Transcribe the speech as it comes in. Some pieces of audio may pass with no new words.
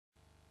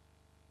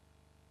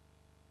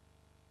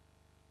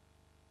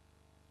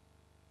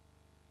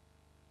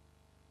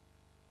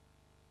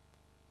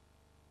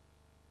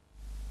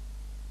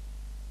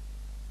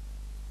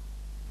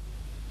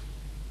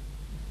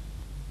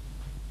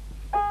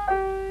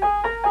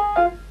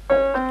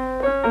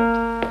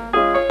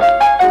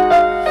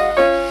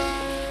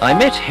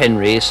met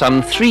Henry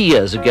some 3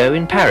 years ago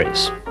in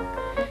Paris.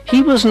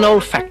 He was an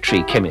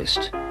olfactory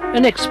chemist,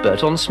 an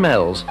expert on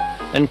smells,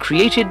 and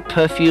created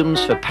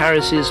perfumes for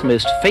Paris's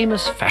most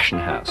famous fashion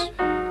house.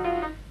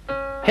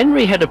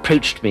 Henry had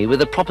approached me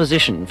with a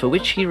proposition for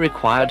which he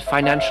required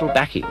financial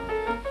backing.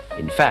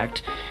 In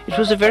fact, it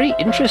was a very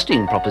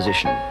interesting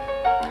proposition,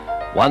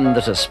 one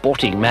that a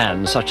sporting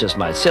man such as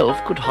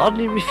myself could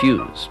hardly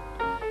refuse.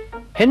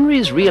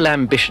 Henry's real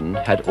ambition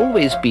had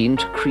always been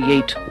to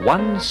create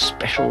one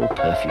special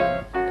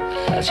perfume.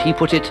 As he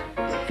put it,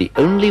 the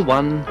only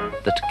one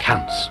that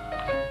counts.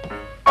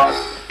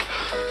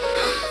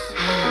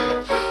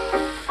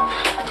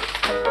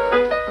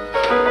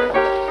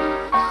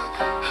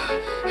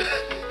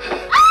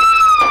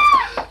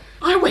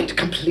 I went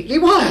completely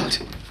wild.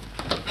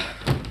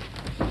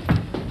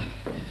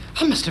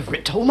 I must have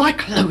ripped all my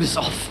clothes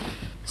off.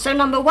 So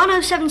number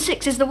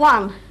 1076 is the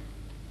one.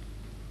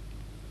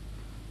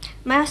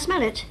 May I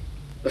smell it?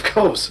 Of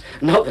course.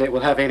 Not that it will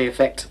have any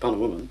effect upon a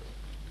woman.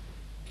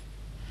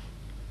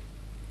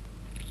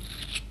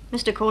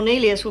 Mr.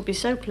 Cornelius will be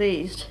so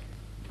pleased.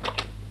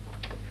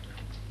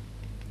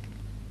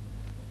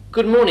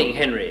 Good morning,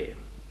 Henry.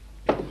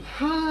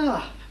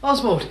 Ah,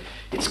 Oswald,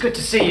 it's good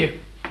to see you.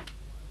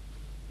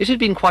 It had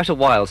been quite a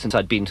while since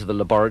I'd been to the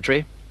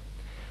laboratory.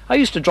 I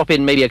used to drop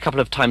in maybe a couple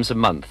of times a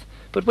month,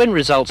 but when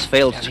results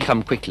failed to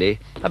come quickly,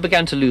 I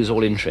began to lose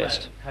all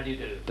interest. How do you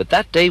do? But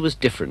that day was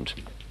different.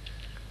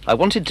 I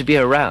wanted to be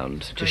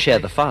around to share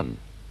the fun.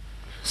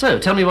 So,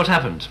 tell me what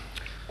happened.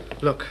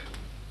 Look,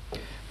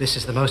 this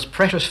is the most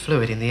precious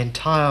fluid in the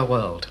entire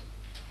world.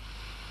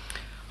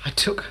 I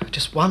took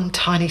just one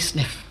tiny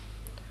sniff.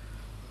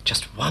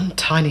 Just one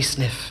tiny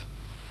sniff.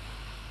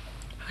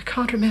 I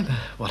can't remember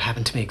what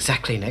happened to me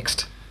exactly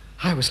next.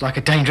 I was like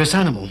a dangerous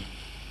animal.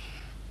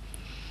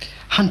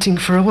 Hunting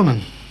for a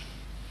woman.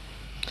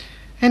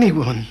 Any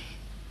woman.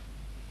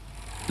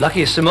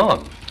 Lucky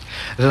Simone.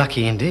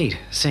 Lucky indeed,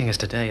 seeing as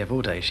today, of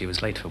all days, she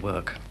was late for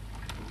work.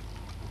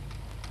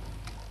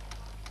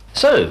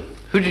 So,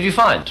 who did you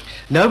find?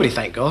 Nobody,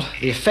 thank God.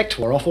 The effect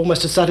wore off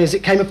almost as suddenly as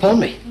it came upon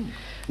me.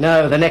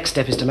 No, the next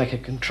step is to make a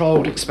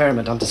controlled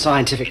experiment under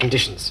scientific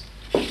conditions.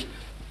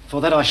 For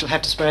that I shall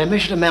have to spray a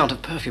measured amount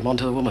of perfume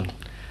onto the woman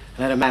and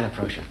let a man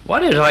approach her. Why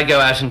don't I go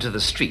out into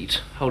the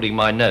street, holding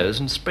my nose,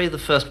 and spray the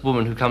first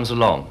woman who comes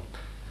along?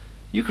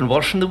 You can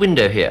watch from the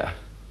window here.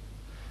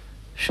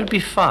 Should be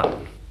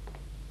fun.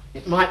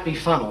 It might be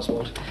fun,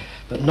 Oswald,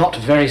 but not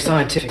very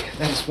scientific.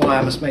 That's why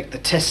I must make the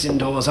tests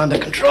indoors under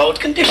controlled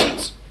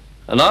conditions.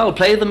 And I'll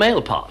play the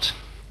male part.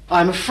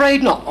 I'm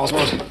afraid not,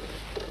 Oswald.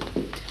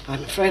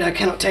 I'm afraid I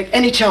cannot take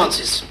any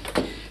chances.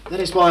 That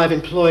is why I've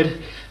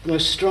employed the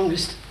most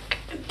strongest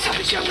and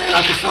toughest young man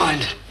I could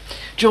find.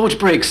 George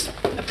Briggs,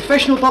 a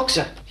professional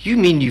boxer. You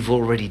mean you've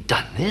already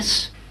done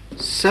this?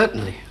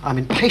 Certainly. I'm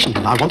impatient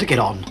and I want to get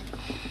on.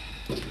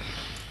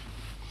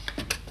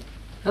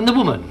 And the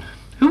woman?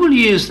 Who will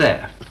you use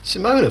there?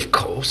 Simone, of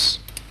course.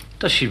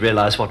 Does she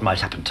realize what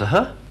might happen to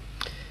her?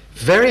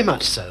 Very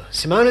much so.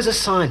 Simone is a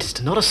scientist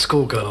and not a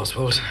schoolgirl,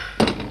 Oswald.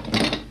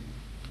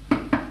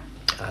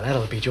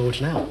 That'll be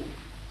George now.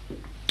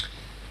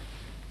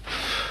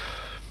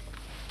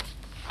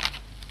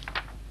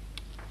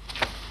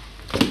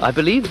 I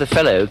believe the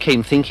fellow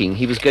came thinking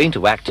he was going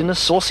to act in a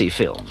saucy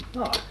film.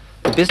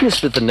 The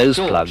business with the nose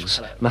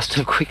plugs must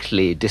have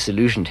quickly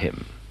disillusioned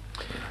him.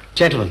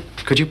 Gentlemen,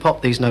 could you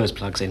pop these nose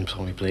plugs in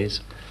for me,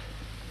 please?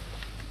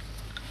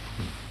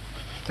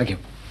 Thank you.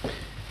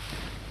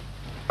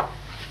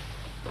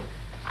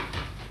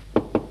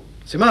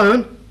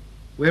 Simone,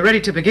 we're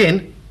ready to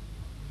begin.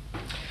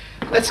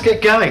 Let's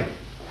get going.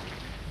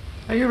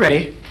 Are you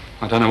ready?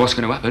 I don't know what's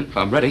going to happen,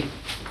 but I'm ready.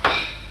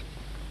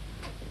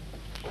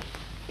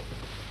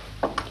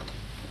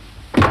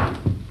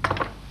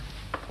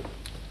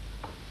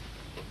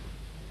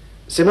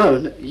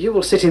 Simone, you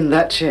will sit in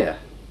that chair.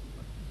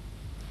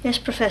 Yes,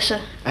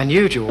 Professor. And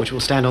you, George, will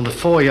stand on the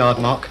 4-yard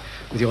mark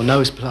with your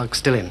nose plug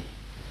still in.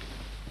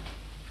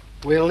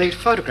 We'll need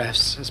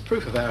photographs as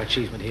proof of our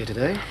achievement here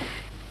today.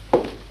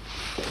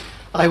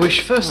 I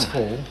wish, first of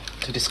all,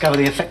 to discover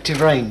the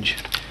effective range,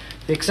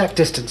 the exact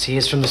distance he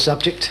is from the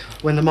subject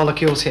when the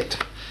molecules hit.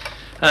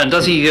 And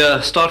does he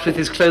start with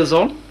his clothes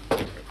on?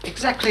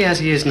 Exactly as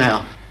he is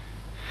now.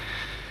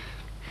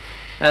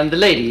 And the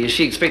lady, is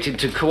she expected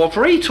to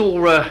cooperate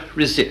or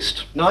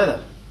resist?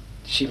 Neither.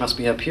 She must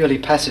be a purely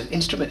passive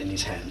instrument in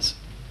his hands.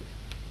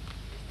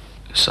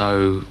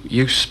 So,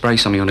 you spray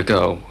something on a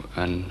girl,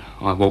 and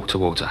I walk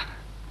towards her.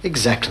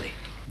 Exactly.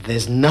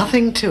 There's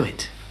nothing to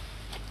it.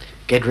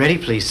 Get ready,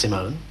 please,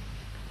 Simone.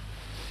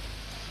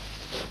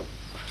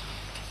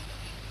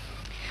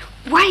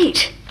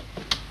 Wait!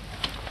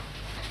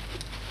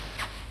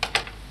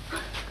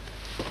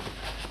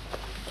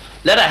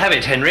 Let her have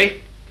it,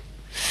 Henry.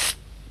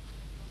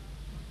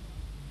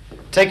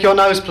 Take your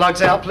nose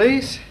plugs out,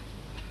 please.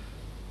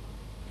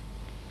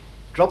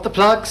 Drop the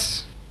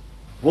plugs.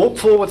 Walk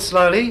forward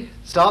slowly.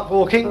 Start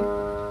walking.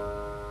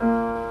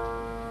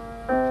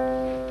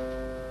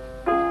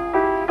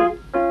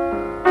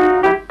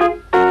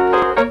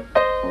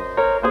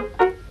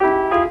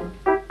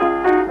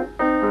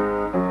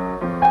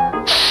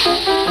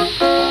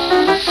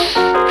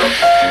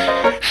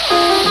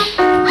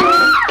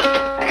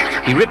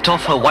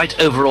 off her white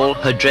overall,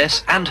 her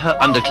dress and her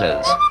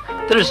underclothes.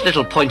 There is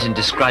little point in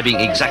describing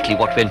exactly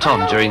what went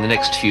on during the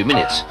next few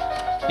minutes.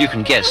 You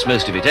can guess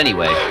most of it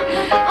anyway.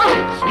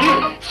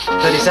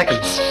 30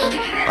 seconds.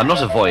 I'm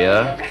not a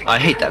voyeur. I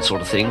hate that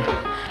sort of thing.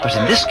 But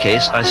in this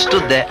case, I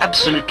stood there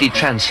absolutely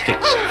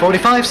transfixed.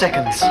 45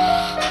 seconds.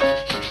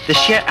 The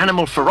sheer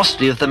animal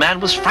ferocity of the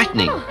man was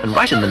frightening, and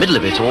right in the middle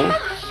of it all,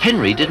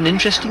 Henry did an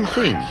interesting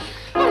thing.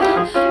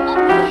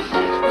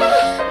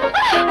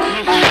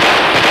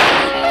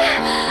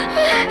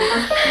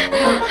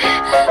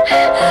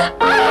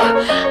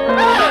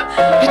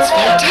 It's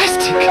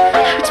fantastic.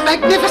 It's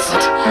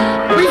magnificent.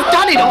 We've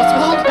done it,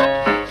 Oswald.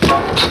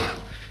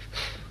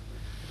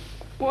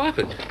 What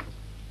happened?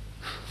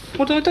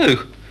 What did I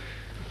do?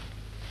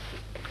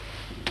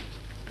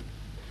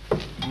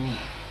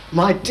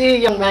 My dear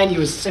young man, you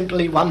were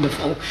simply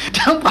wonderful.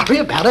 Don't worry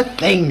about a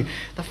thing.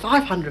 The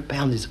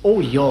 £500 is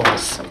all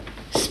yours.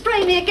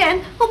 Spray me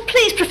again. Oh,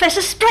 please,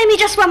 Professor, spray me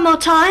just one more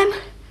time.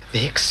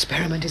 The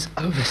experiment is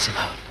over,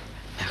 Simone.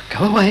 Now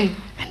go away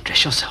and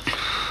dress yourself.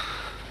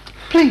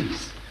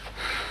 Please.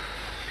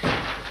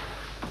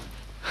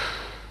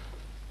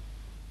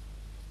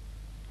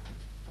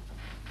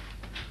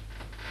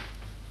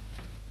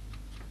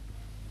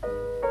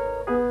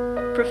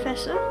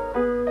 Professor?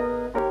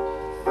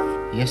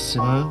 Yes,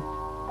 Simone?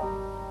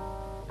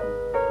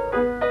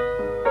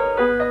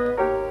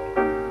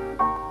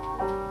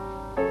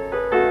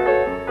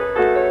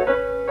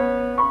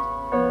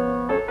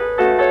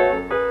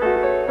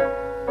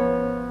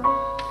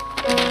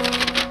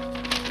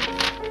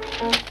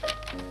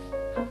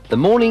 The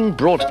morning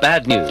brought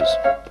bad news.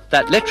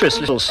 That lecherous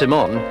little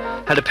Simone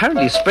had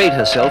apparently sprayed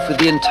herself with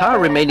the entire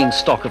remaining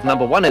stock of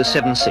number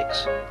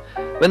 1076.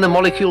 When the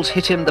molecules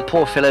hit him, the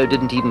poor fellow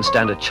didn't even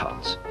stand a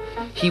chance.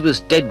 He was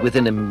dead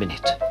within a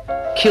minute.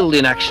 Killed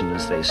in action,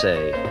 as they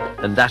say.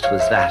 And that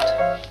was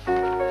that.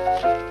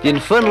 The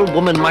infernal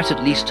woman might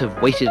at least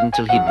have waited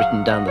until he'd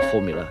written down the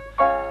formula.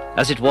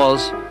 As it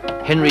was,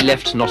 Henry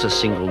left not a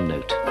single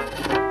note.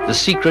 The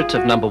secret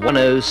of number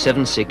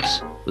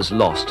 1076 was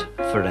lost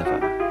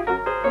forever.